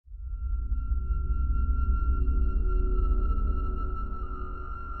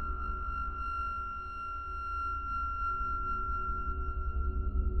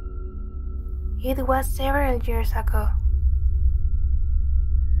It was several years ago.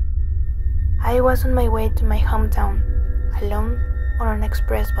 I was on my way to my hometown, alone on an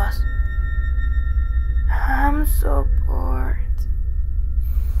express bus. I'm so bored.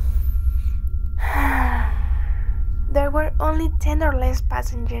 There were only 10 or less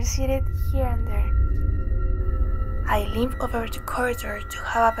passengers seated here and there. I leaned over the corridor to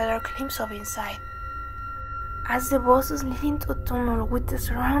have a better glimpse of inside. As the bus slid into a tunnel with the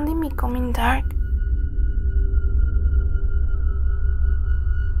surrounding becoming dark,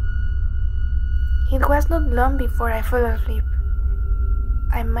 it was not long before I fell asleep.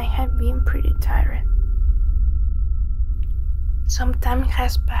 I might have been pretty tired. Some time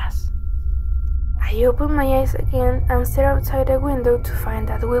has passed. I opened my eyes again and stared outside the window to find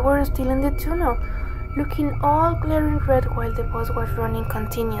that we were still in the tunnel, looking all glaring red while the bus was running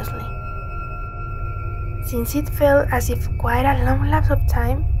continuously. Since it felt as if quite a long lapse of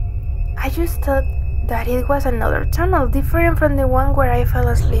time, I just thought that it was another tunnel different from the one where I fell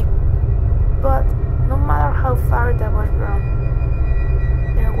asleep. But no matter how far that was wrong,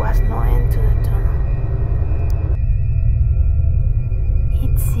 there was no end to the tunnel.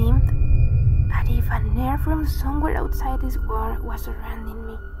 It seemed as if an air from somewhere outside this world was surrounding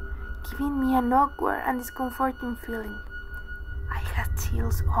me, giving me an awkward and discomforting feeling. I had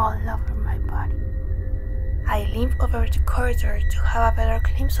chills all over my body. I leaned over the corridor to have a better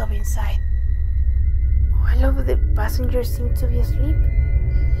glimpse of inside. All of the passengers seemed to be asleep,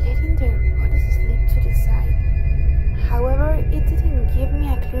 letting their bodies slip to the side. However, it didn't give me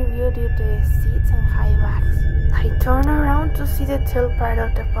a clear view due to the seats and high backs. I turned around to see the tail part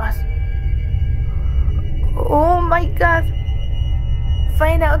of the bus. Oh my god!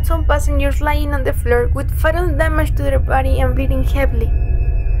 Find out some passengers lying on the floor with fatal damage to their body and bleeding heavily.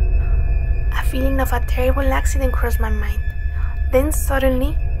 A feeling of a terrible accident crossed my mind. Then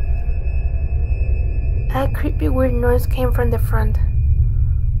suddenly, a creepy weird noise came from the front.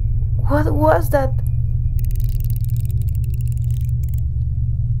 What was that?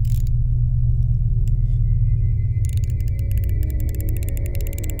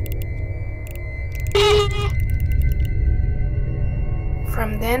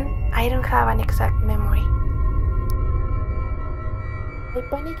 From then, I don't have an exact memory. I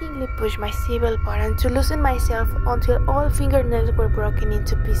panickingly pushed my seatbelt button to loosen myself until all fingernails were broken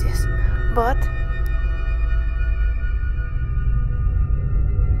into pieces. But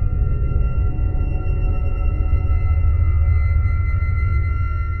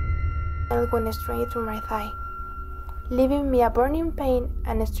it went straight through my thigh, leaving me a burning pain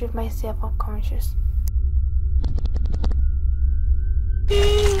and stripped myself unconscious.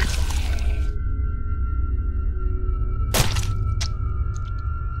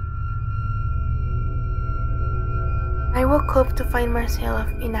 I woke up to find myself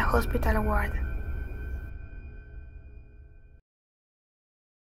in a hospital ward.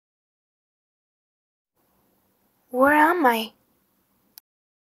 Where am I?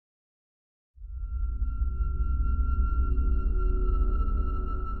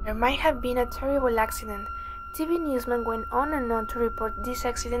 There might have been a terrible accident. TV newsmen went on and on to report this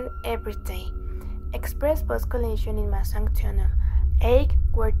accident every day. Express bus collision in Masung Tunnel. 8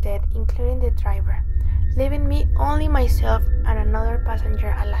 were dead, including the driver, leaving me only myself and another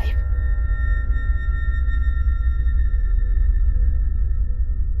passenger alive.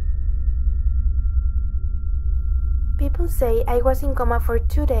 People say I was in coma for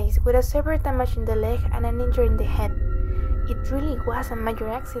 2 days with a severe damage in the leg and an injury in the head. It really was a major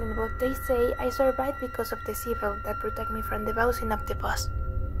accident, but they say I survived because of the seatbelt that protected me from the bouncing of the bus.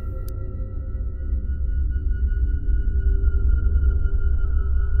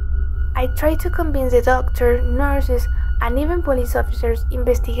 I tried to convince the doctor, nurses, and even police officers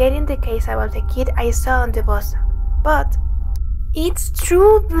investigating the case about the kid I saw on the bus. But it's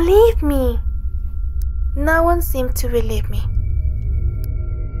true, believe me! No one seemed to believe me.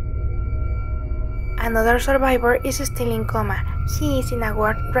 Another survivor is still in coma. He is in a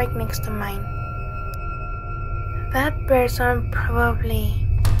ward right next to mine. That person probably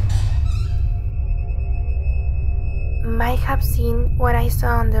might have seen what I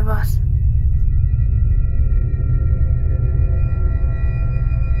saw on the bus.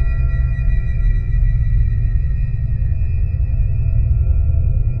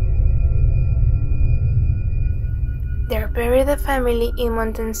 They buried the family in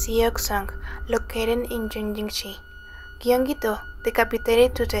Mountain Seoksong, located in Gyeonggi. Gyeonggi-do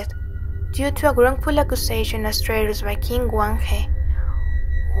decapitated to death due to a wrongful accusation as traitors by King Gwang-hae.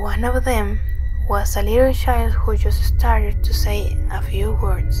 One of them was a little child who just started to say a few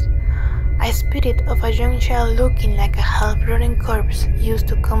words. A spirit of a young child looking like a half-rotten corpse used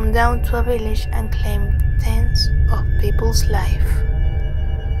to come down to a village and claim tens of people's lives.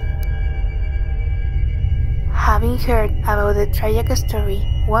 Having heard about the tragic story,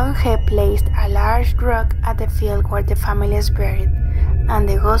 one head placed a large rock at the field where the family is buried, and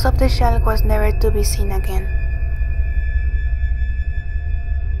the ghost of the child was never to be seen again.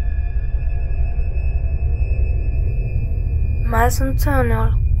 Masung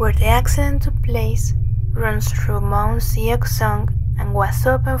Tunnel, where the accident took place, runs through Mount Seoksung and was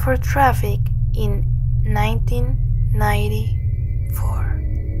open for traffic in 1994.